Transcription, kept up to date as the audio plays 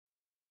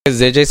This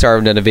is AJ, sorry I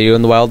haven't done a video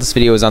in a while. This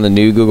video is on the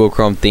new Google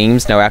Chrome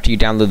themes. Now after you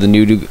download the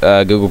new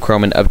Google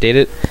Chrome and update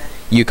it,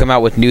 you come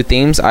out with new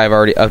themes. I've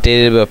already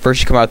updated it, but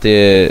first you come out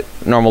the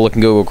normal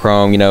looking Google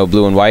Chrome,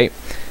 blue and white.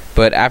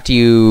 But after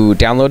you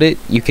download it,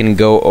 you can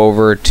go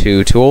over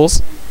to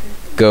Tools,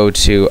 go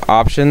to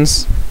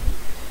Options,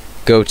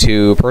 go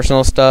to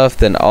Personal Stuff,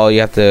 then all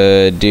you have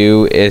to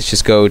do is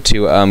just go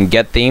to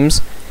Get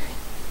Themes.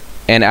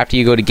 And after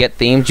you go to Get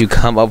Themes, you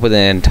come up with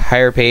an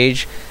entire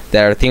page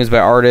that are themes by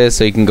artists,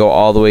 so you can go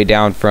all the way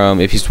down from,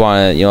 if you just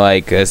want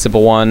like a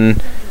simple one,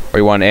 or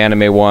you want an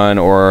anime one,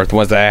 or the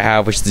ones that I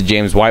have, which is the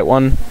James White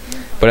one.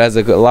 But it has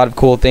a lot of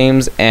cool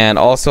themes. And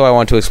also I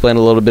want to explain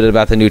a little bit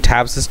about the new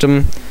tab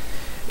system.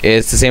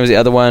 It's the same as the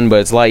other one, but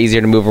it's a lot easier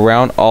to move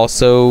around.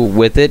 Also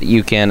with it,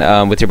 you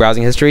can, with your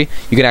browsing history,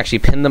 you can actually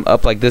pin them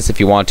up like this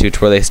if you want to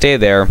where they stay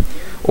there.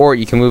 Or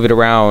you can move it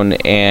around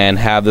and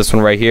have this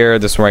one right here,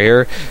 this one right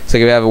here. So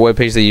if you have a web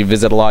page that you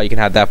visit a lot, you can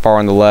have that far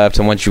on the left,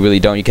 and once you really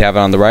don't, you can have it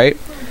on the right.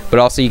 But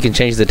also you can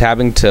change the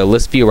tabbing to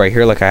list view right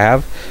here like I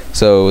have.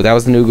 So that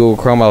was the new Google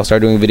Chrome. I'll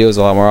start doing videos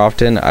a lot more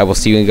often. I will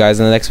see you guys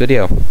in the next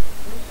video.